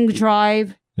long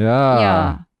drive. Yeah.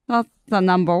 Yeah, that's the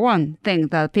number one thing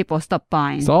that people stop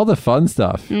buying. It's all the fun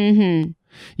stuff. Mm-hmm.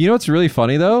 You know what's really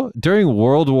funny though? During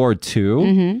World War II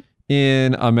Mm-hmm.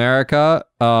 in America,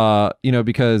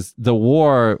 because the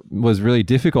war was really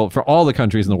difficult for all the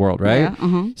countries in the world, right? Yeah,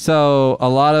 uh-huh. So a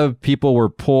lot of people were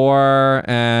poor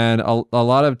and a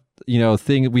lot of,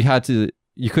 things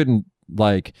you couldn't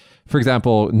like, for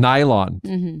example, nylon.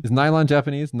 Mhm. Is nylon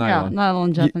Japanese? Yeah, Nylon.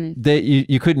 nylon Japanese.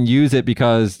 You couldn't use it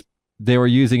because they were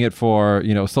using it for,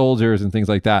 soldiers and things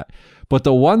like that. But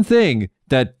the one thing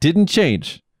that didn't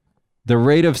change, the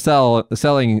rate of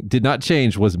selling did not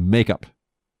change, was makeup.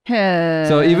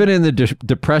 So even in the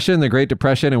Depression, the Great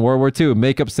Depression and World War II,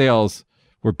 makeup sales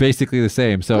were basically the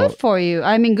same. So good for you.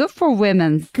 I mean, good for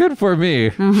women. good for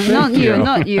me. Not Thank you,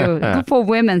 not you. Good for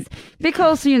women's.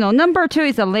 Because, number 2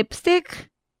 is a lipstick.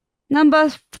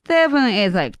 Number 7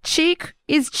 is like cheek.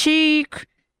 Is cheek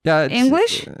Yeah, it's,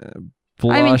 English?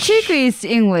 Blush. I mean, cheek is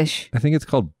English. I think it's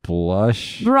called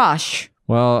blush. Brush.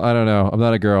 Well, I don't know. I'm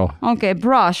not a girl. Okay,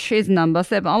 brush is number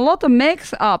 7. A lot of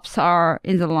mix-ups are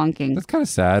in the ranking. That's kind of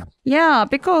sad. Yeah,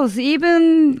 because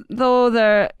even though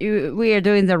we are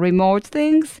doing the remote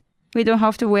things, we don't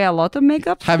have to wear a lot of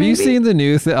makeup. Have you seen the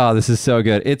new thing? Oh, this is so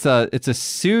good. It's a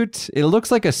suit. It looks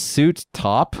like a suit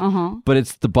top, but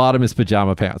it's the bottom is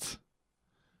pajama pants.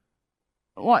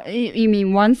 What you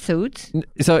mean? One suit,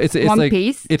 So it's one like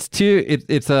piece. it's two.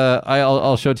 It's a.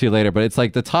 I'll show it to you later. But it's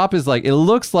like the top is like, it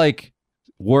looks like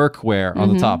workwear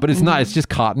on the top, but it's not. It's just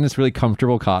cotton. It's really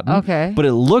comfortable cotton. Okay. But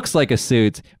it looks like a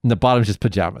suit, and the bottom's just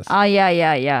pajamas.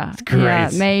 Yeah. It's great. Yeah,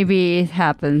 maybe it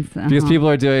happens. Because people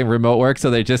are doing remote work, so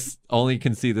they just only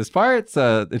can see this part.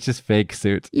 So it's just fake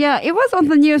suit. Yeah, it was on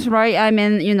the news, right? I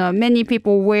mean, many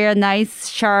people wear nice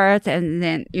shirts, and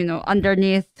then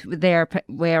underneath they're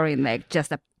wearing like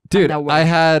just a Dude, underwear. I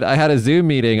had a Zoom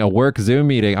meeting, a work Zoom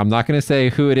meeting. I'm not going to say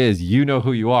who it is. You know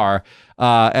who you are.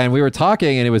 And we were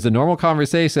talking, and it was a normal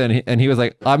conversation. And he was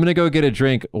like, "I'm going to go get a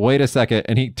drink. Wait a second."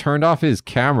 And he turned off his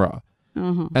camera.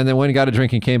 And then when he got a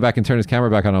drink and came back and turned his camera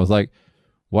back on, I was like,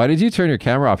 "Why did you turn your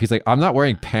camera off?" He's like, "I'm not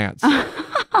wearing pants."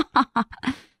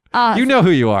 You know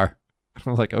who you are. I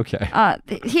was like, okay.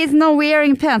 He's not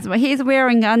wearing pants, but he's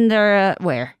wearing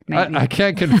underwear. Maybe. I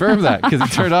can't confirm that because he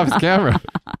turned off his camera.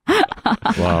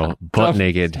 Wow, butt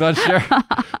naked. Not sure.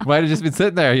 Might have just been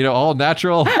sitting there, all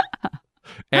natural,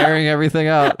 airing everything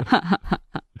out.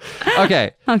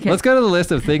 Okay. Let's go to the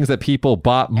list of things that people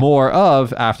bought more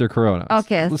of after Corona.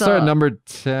 Okay, Let's so- start at number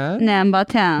 10. Number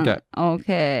 10. Okay.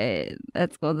 Okay.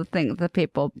 Let's go to things that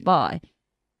people buy.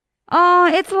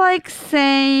 It's like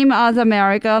same as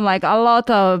America, like a lot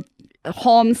of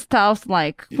home stuff,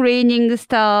 like cleaning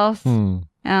stuff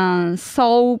and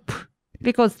soap,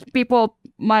 because people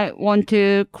might want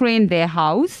to clean their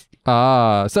house.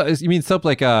 So you mean soap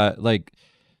like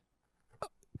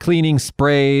cleaning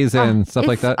sprays and stuff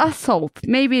like that? A soap.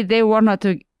 Maybe they wanted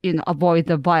to, avoid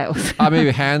the virus. Maybe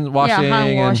hand washing. Yeah, hand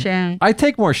and- washing. I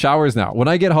take more showers now. When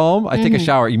I get home, I take a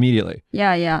shower immediately.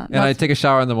 Yeah. And I take a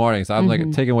shower in the morning. So I'm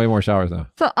like taking way more showers now.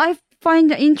 So I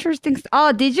find the interesting.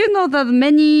 Did you know that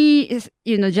many,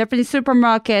 Japanese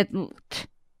supermarket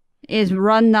is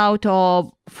run out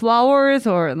of flours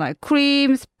or like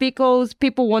creams, pickles?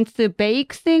 People want to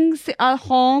bake things at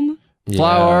home.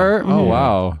 Flour. Oh,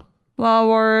 wow.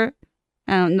 Flour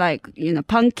and like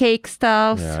pancake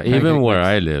stuff. Yeah, even where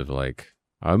I live, like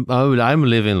I'm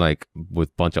living like with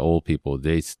a bunch of old people.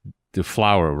 The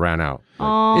flour ran out.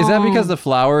 Is that because the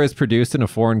flour is produced in a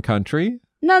foreign country?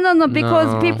 No,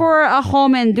 because No. people are at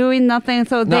home and doing nothing,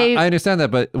 so No, they I understand that,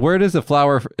 but where does the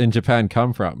flour in Japan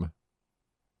come from?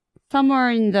 somewhere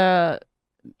in the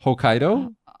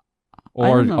Hokkaido? I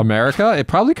Or don't know. America? It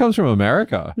probably comes from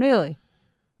America. really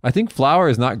I think flour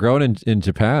is not grown in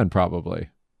Japan, probably.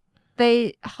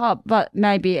 they have, but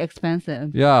might be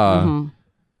expensive. Yeah. Mhm.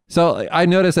 So I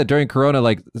noticed that during Corona,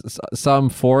 like some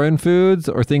foreign foods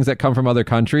or things that come from other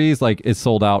countries, like is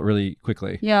sold out really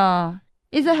quickly. Yeah,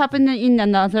 is it happening in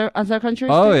other countries?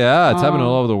 Oh too? yeah, it's happening Oh.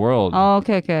 all over the world. Oh,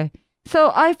 okay.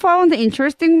 So I found the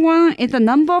interesting one. It's a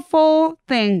number 4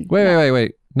 thing.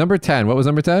 Wait. Number 10. What was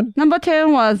number 10? Number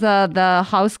 10 was the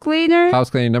house cleaner. House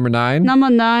cleaning. Number 9. Number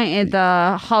 9 is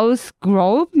the house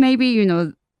globe. Maybe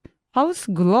house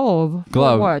globe.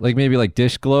 Glove. What? Like maybe like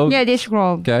dish glove. Yeah, dish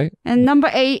globe. Okay. And number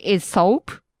 8 is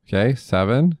soap, Okay.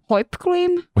 7. whipped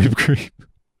cream. Whipped cream.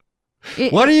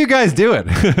 It- What are you guys doing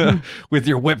with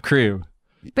your whipped cream?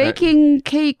 Baking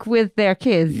cake with their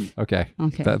kids. Okay.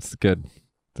 Okay. That's good.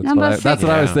 That's Number what that's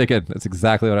what I was Yeah. thinking. That's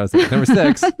exactly what I was thinking. Number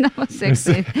 6. Number 6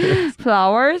 is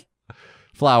flowers.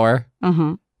 Flour.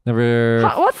 Uh-huh. Number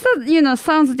What's the,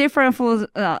 sounds different for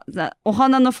the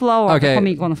ohana no flower, Okay.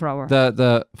 kamiko no flower.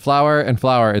 the flour and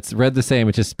flour, it's read the same,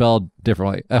 it's just spelled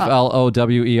differently.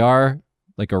 FLOWER,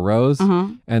 like a rose, Uh-huh.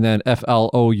 and then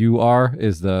FLOUR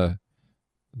is the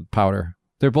powder.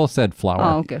 They're both said flour.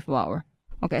 Oh, okay, flower.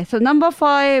 Okay, so number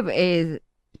 5 is,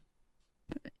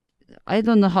 I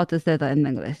don't know how to say that in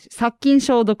English. 殺菌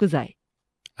消毒剤.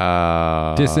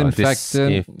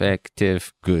 Disinfectant.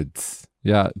 Disinfective goods.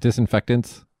 Yeah,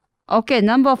 disinfectants. Okay,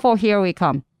 number 4, here we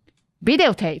come.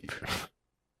 Videotape.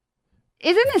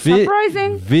 Isn't it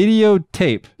surprising?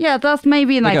 Videotape. Yeah, that's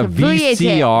maybe like, Like a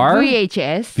VCR?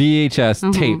 VHS. VHS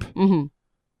Mhm, tape mhm.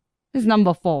 It's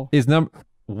number 4. is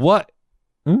what?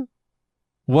 Hmm?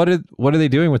 What are they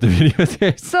doing with the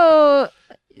videotape? So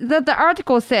the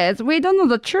article says we don't know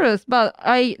the truth, but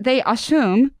they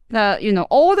assume that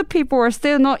all the people are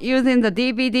still not using the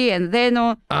DVD and they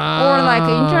know or like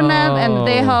internet and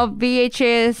they have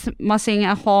VHS machine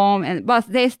at home but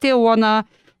they still wanna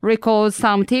record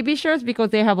some TV shows because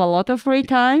they have a lot of free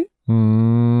time.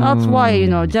 That's why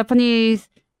Japanese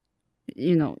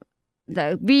the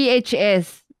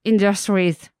VHS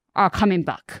industries are coming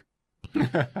back.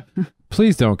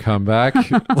 Please don't come back.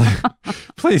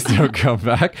 Please don't come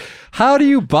back. How do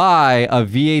you buy a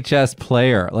VHS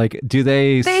player? Like, do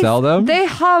they sell them? They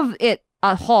have it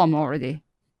at home already.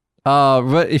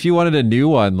 But if you wanted a new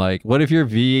one, like, what if your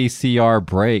VCR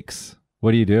breaks?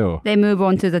 What do you do? They move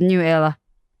on to the new era.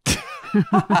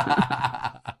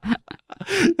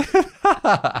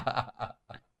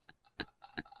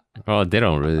 Well, they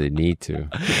don't really need to.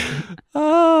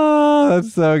 Oh,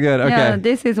 that's so good. Okay. Yeah,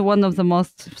 this is one of the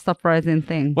most surprising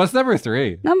things. What's number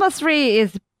 3? Number 3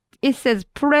 is, it says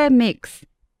pre-mix.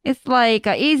 It's like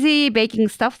easy baking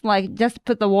stuff, like just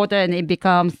put the water and it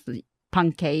becomes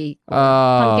pancake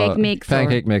mix.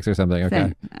 Pancake mix or something. Okay.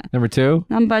 Thing. Number 2?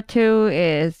 Number 2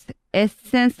 is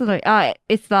essence.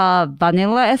 It's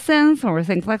vanilla essence or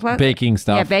things like that. Baking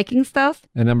stuff. Yeah, baking stuff.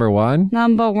 And number 1?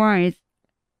 Number 1 is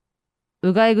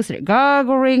うがい薬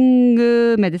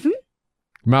gargling medicine?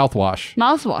 Mouthwash.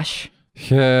 Mouthwash.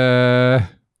 Yeah.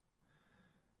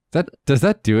 Does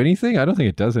that do anything? I don't think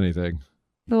it does anything.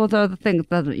 Those are the things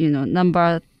that,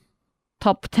 number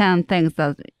top 10 things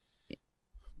that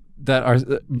are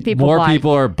people more buy.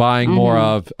 people are buying more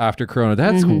of after Corona.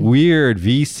 That's weird.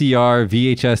 VCR,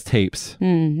 VHS tapes.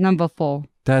 Number 4.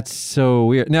 That's so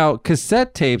weird. Now,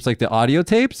 cassette tapes, like the audio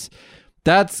tapes,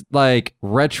 that's like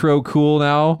retro cool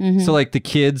now. So like the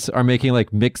kids are making like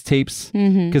mixtapes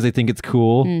because they think it's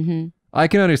cool. I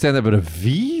can understand that, but a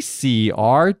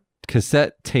VCR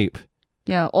cassette tape.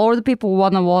 Yeah, all the people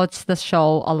want to watch the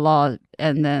show a lot,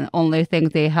 and then only thing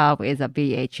they have is a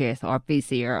VHS or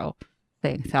VCR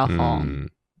things at home.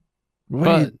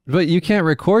 But you can't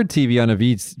record TV on a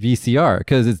VCR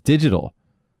because it's digital.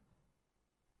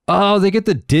 Oh, they get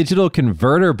the digital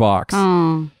converter box.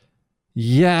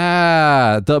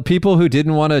 Yeah, the people who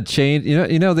didn't want to change,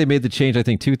 they made the change, I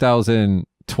think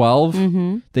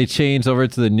 2012. They changed over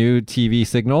to the new TV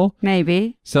signal.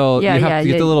 Maybe. So you get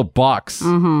the little box.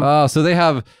 Oh, so they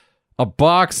have a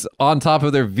box on top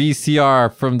of their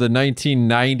VCR from the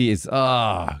 1990s.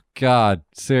 Oh, God.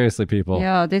 Seriously, people.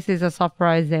 Yeah, this is a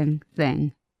surprising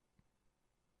thing.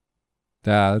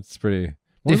 Yeah, that's pretty.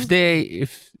 A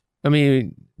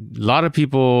lot of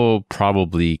people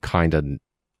probably kind of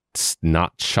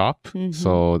not shop.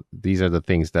 So these are the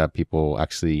things that people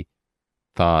actually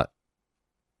thought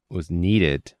was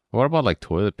needed. What about like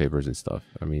toilet papers and stuff?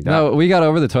 No, we got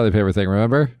over the toilet paper thing,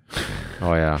 remember?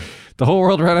 Oh, yeah. The whole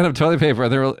world ran out of toilet paper.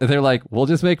 They're like, we'll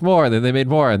just make more. And then they made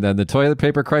more. And then the toilet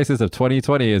paper crisis of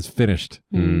 2020 is finished.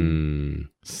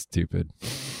 Stupid.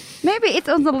 Maybe it's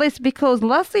on the list because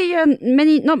last year,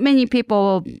 not many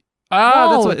people.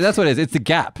 That's what it is. It's the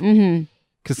gap.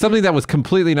 Because something that was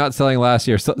completely not selling last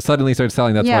year suddenly started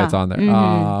selling. That's why it's on there.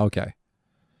 Okay.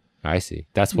 I see.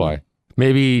 That's why.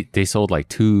 Maybe they sold like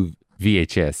 2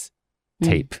 VHS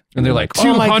tape. And they're like,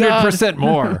 200%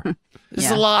 more.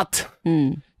 It's a lot.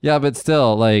 Yeah, but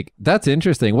still, like, that's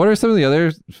interesting. What are some of the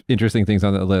other interesting things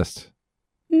on that list?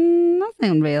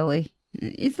 Nothing really.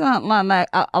 It's not like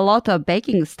a lot of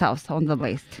baking stuff on the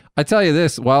list. I tell you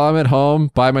this, while I'm at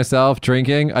home by myself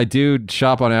drinking, I do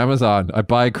shop on Amazon. I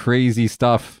buy crazy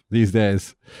stuff these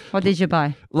days. What did you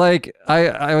buy? Like,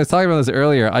 I was talking about this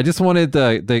earlier. I just wanted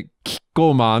the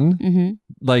kikoman,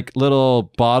 like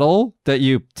little bottle that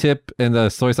you tip and the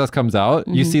soy sauce comes out.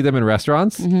 You see them in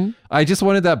restaurants. I just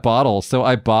wanted that bottle. So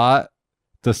I bought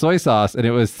the soy sauce and it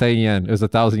was 10 yen. It was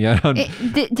 1,000 yen.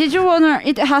 Did you want to,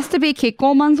 it has to be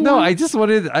Kikkoman's one? No, I just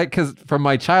wanted, because from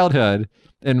my childhood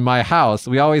in my house,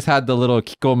 we always had the little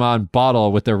Kikkoman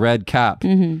bottle with the red cap.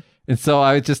 And so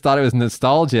I just thought it was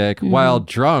nostalgic while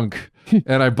drunk.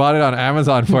 And I bought it on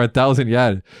Amazon for 1,000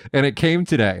 yen. And it came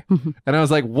today. And I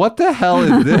was like, what the hell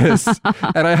is this?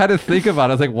 And I had to think about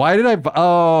it. I was like, why did I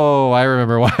I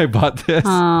remember why I bought this.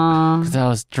 Because I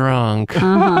was drunk.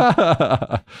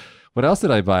 What else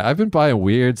did I buy? I've been buying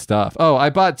weird stuff. Oh, I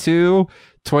bought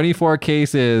 24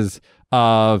 cases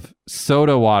of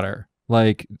soda water,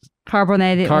 like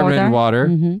carbonated water, water.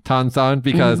 Tansan,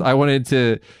 because I wanted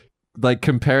to like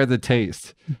compare the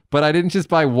taste. But I didn't just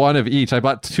buy one of each. I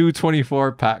bought 2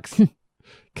 packs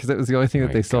because it was the only thing that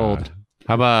My they sold. God.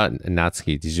 How about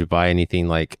Natsuki? Did you buy anything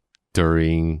like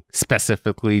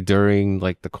specifically during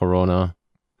like the Corona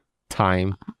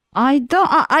time? I don't.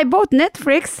 I bought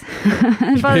Netflix,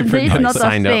 but paid for it's Netflix. not a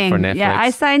Signed up thing. for Yeah, I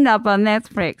Netflix? signed up on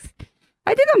Netflix.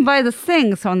 I didn't buy the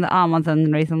things on the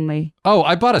Amazon recently Oh,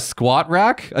 I bought a squat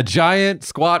rack, a giant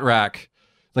squat rack,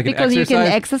 like because an you exercise.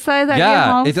 can exercise at your Yeah,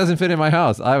 house. it doesn't fit in my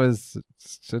house.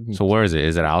 Shouldn't. So where is it?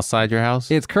 Is it outside your house?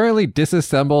 It's currently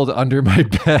disassembled under my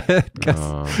bed because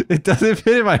Oh. it doesn't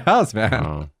fit in my house, man.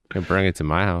 Oh, you can bring it to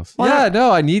my house. Yeah,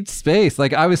 no, I need space.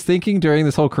 Like I was thinking during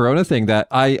this whole Corona thing that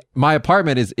my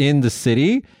apartment is in the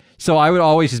city, so I would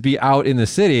always just be out in the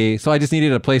city. So I just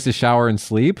needed a place to shower and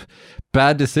sleep.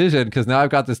 Bad decision because now I've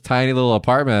got this tiny little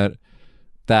apartment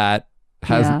that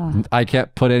has Yeah. I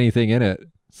can't put anything in it,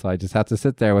 so I just have to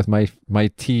sit there with my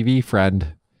TV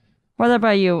friend. What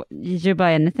about you? Did you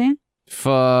buy anything?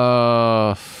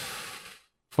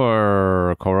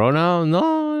 For Corona?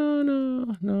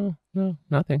 No,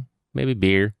 nothing. Maybe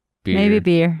beer. Maybe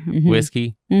beer. Mm-hmm.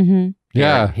 Whiskey. Mm-hmm.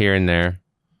 Yeah. Here and there.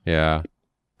 Yeah.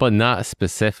 But not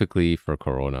specifically for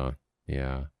Corona.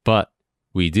 Yeah. But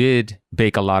we did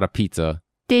bake a lot of pizza.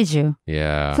 Did you?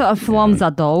 Yeah. So from yeah. the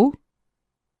dough?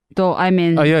 Dough, I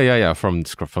mean, Oh yeah. From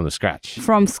the scratch.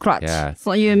 from scratch. Yeah.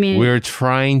 So you mean We're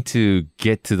trying to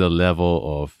get to the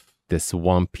level of this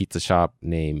one pizza shop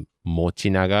named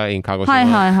Mochinaga in Kagoshima.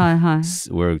 hi.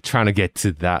 We're trying to get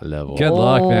to that level. Good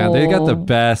luck, man. They got the Oh.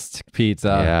 best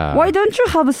pizza. Yeah. Why don't you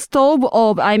have a stone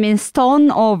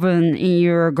oven in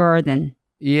your garden?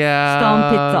 Yeah. Stone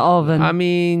pizza oven. I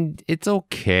mean, it's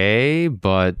okay,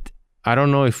 but I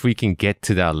don't know if we can get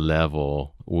to that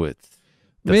level with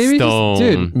the Maybe stone.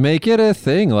 just, dude, make it a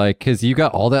thing. Like, because you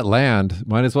got all that land,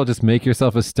 might as well just make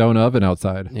yourself a stone oven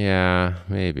outside. Yeah,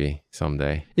 maybe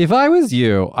someday. If I was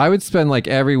you, I would spend like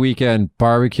every weekend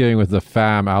barbecuing with the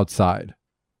fam outside.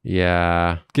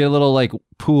 Yeah. Get a little like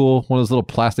pool, one of those little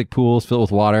plastic pools filled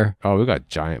with water. Oh, we got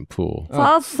giant pool.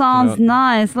 That sounds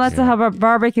nice. Let's Yeah. have a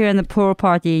barbecue and a pool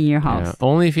party in your house. Yeah.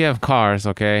 Only if you have cars,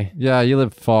 okay? Yeah, you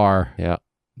live far. Yeah.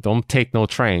 Don't take no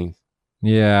train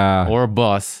Yeah. or a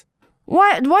bus.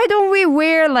 Why don't we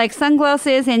wear like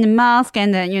sunglasses and mask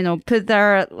and then put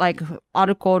their like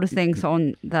alcohol things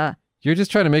on the You're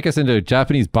just trying to make us into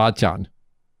Japanese bachan.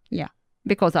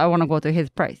 because I want to go to his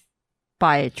place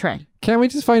by train. Can't we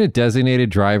just find a designated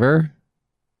driver?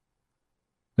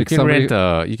 You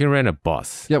Like can rent a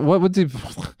bus. Yeah, what would you...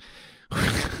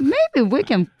 Maybe we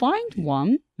can find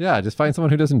one. Yeah, just find someone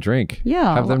who doesn't drink.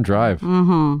 Yeah. Have them drive.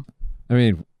 Uh-huh. I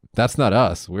mean, that's not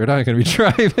us. We're not going to be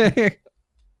driving.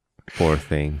 Poor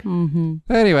thing. Mm-hmm.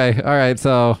 Anyway, all right.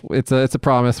 So it's a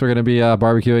promise. We're going to be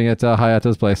barbecuing at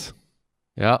Hayato's place.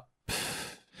 Yeah. All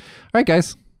right,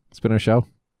 guys. It's been our show.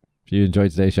 If you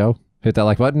enjoyed today's show, hit that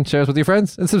like button, share us with your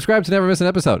friends, and subscribe to never miss an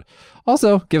episode.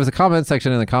 Also, give us a comment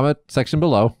section in the comment section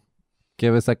below.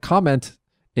 Give us a comment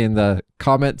in the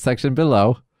comment section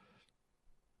below.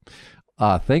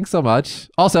 Thanks so much.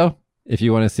 Also, if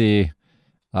you want to see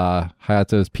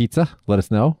Hayato's pizza, let us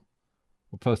know.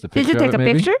 We'll post a Did picture you take of a it,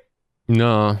 maybe. picture?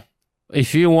 No.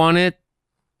 If you want it,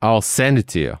 I'll send it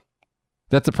to you.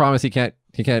 That's a promise. He can't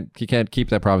keep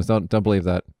that promise. Don't believe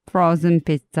that. Frozen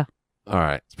pizza. All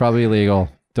right. It's probably illegal.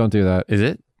 Don't do that. Is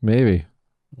it? Maybe.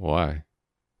 Why?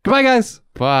 Goodbye, guys.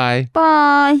 Bye.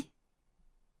 Bye.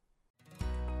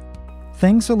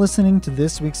 Thanks for listening to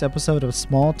this week's episode of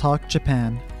Small Talk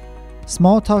Japan.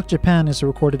 Small Talk Japan is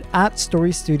recorded at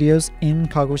Story Studios in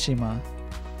Kagoshima.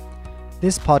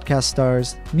 This podcast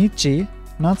stars Michi,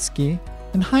 Natsuki,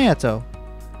 and Hayato.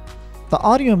 The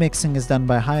audio mixing is done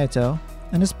by Hayato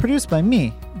and is produced by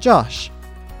me, Josh,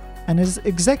 and is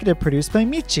executive produced by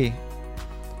Michi.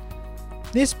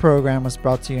 This program was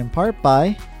brought to you in part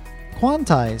by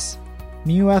Quantize,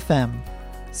 Miu FM,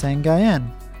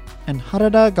 Sangayen, and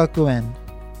Harada Gakuen.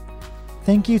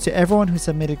 Thank you to everyone who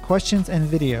submitted questions and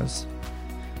videos.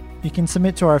 You can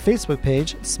submit to our Facebook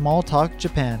page, Small Talk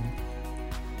Japan.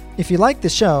 If you like the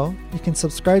show, you can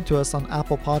subscribe to us on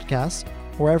Apple Podcasts,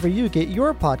 wherever you get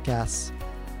your podcasts.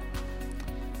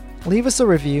 Leave us a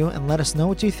review and let us know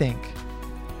what you think.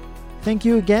 Thank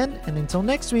you again, and until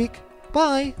next week,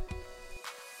 bye!